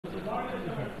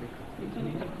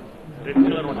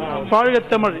வாழ்க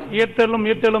தமிழ் ஏற்றலும்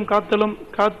ஈட்டலும் காத்தலும்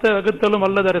காத்த அகத்தலும்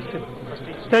வல்லதரசு.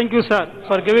 Thank you, sir,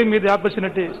 for giving me the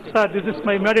opportunity. Sir, this is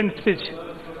my maiden speech.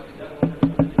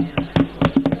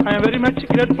 I am very much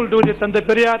grateful to the Tandai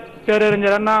Periyar,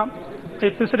 Periyar Anna, my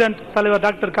President, தலைவர்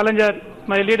Dr. Kalanjar,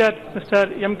 my leader, Mr.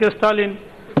 MK Stalin,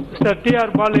 Mr. TR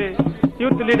Bale,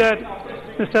 youth leader,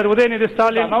 Mr. Udayanidhi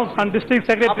Stalin, and district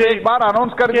secretary. एक बार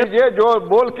announce कर दीजिए जो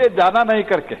बोल के जाना नहीं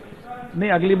करके.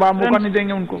 नहीं, अगली बार मौका नहीं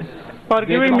देंगे उनको. For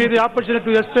giving me the opportunity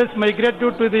to express my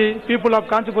gratitude to the people of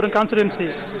Kanchipuram constituency.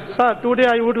 Sir, today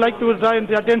I would like to draw in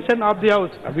the attention of the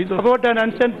House about an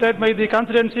incident led by the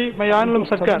constituency, my honorable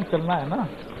Sarkar.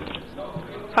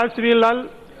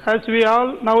 As we all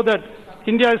know that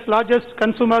India is largest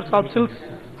consumers of silks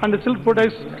and silk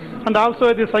products, and also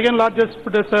the second largest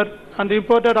producer and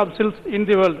importer of silks in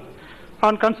the world.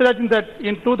 On considering that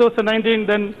in 2019,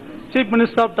 then Chief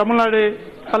Minister of Tamil Nadu,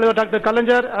 Dr.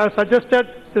 Kalanjar, has suggested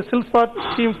the silk spot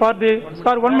scheme for the,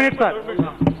 sir, 1 minute, sir.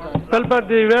 Welfare,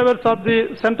 the waivers of the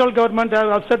central government have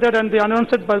accepted and the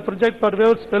announced by project for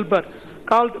waivers welfare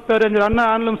called Periyar Anna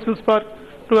Annual Silk Spot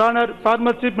to honor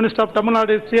former Chief Minister of Tamil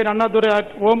Nadu, C.N. Annadurai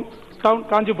at home town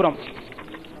Kanchipuram.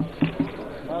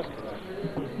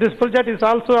 This project is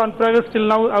also on progress till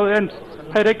now our ends.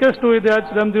 I request to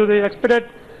them to expedite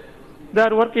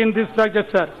their work in this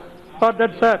project, sir. For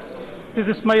that, sir, this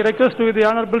is my request to the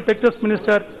Honorable Texas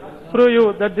Minister through you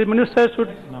that the Minister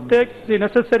should take the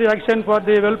necessary action for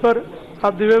the welfare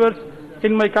of the weavers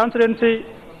in my constituency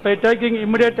by taking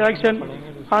immediate action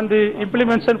on the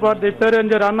implementation for the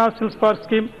Periyar Anna Silk Spot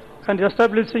scheme and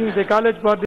establishing the college for the